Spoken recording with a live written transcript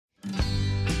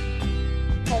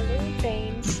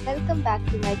welcome back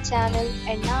to my channel,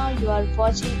 and now you are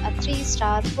watching a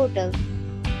 3-star hotel.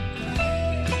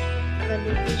 The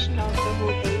location of the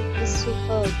hotel is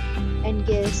superb and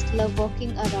guests love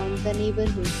walking around the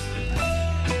neighborhood.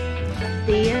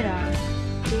 There are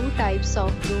 2 types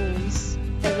of rooms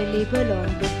available on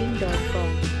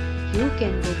booking.com. You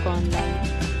can book online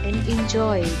and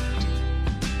enjoy it.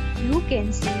 You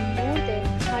can see more than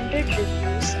 100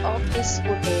 reviews of this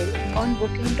hotel on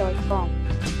booking.com.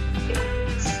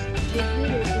 Its review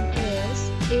rating is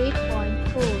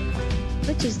 8.4,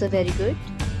 which is very good.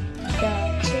 The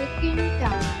check-in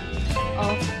time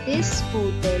of this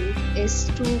hotel is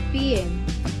 2 p.m.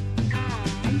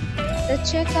 and the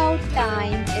checkout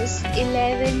time is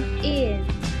 11 a.m.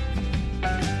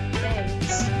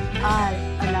 Pets are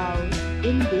allowed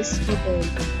in this hotel.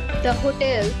 The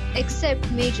hotel accepts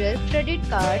major credit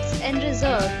cards and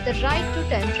reserves the right to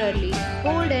temporarily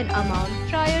hold an amount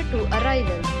prior to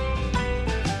arrival.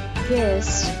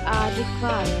 Guests are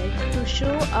required to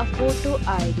show a photo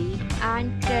ID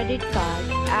and credit card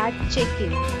at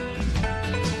check-in.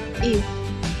 If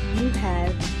you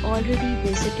have already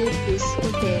visited this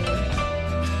hotel,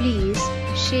 please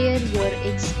share your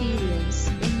experience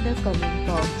in the comment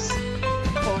box.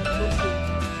 For booking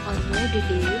or more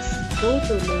details, go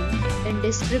to link in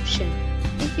description.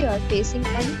 If you are facing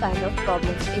any kind of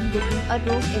problem in booking a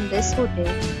room in this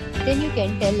hotel, then you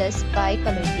can tell us by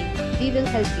commenting. We will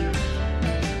help you.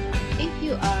 If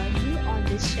you are new on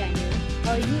this channel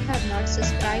or you have not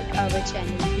subscribed our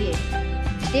channel yet,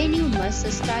 then you must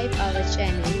subscribe our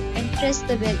channel and press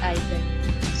the bell icon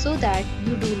so that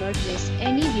you do not miss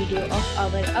any video of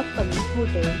our upcoming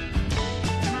hotel.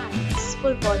 Thanks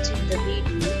for watching the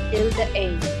video till the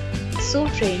end. So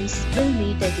friends, we'll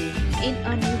meet again in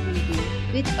a new video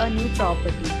with a new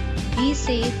property. Be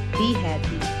safe, be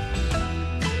happy.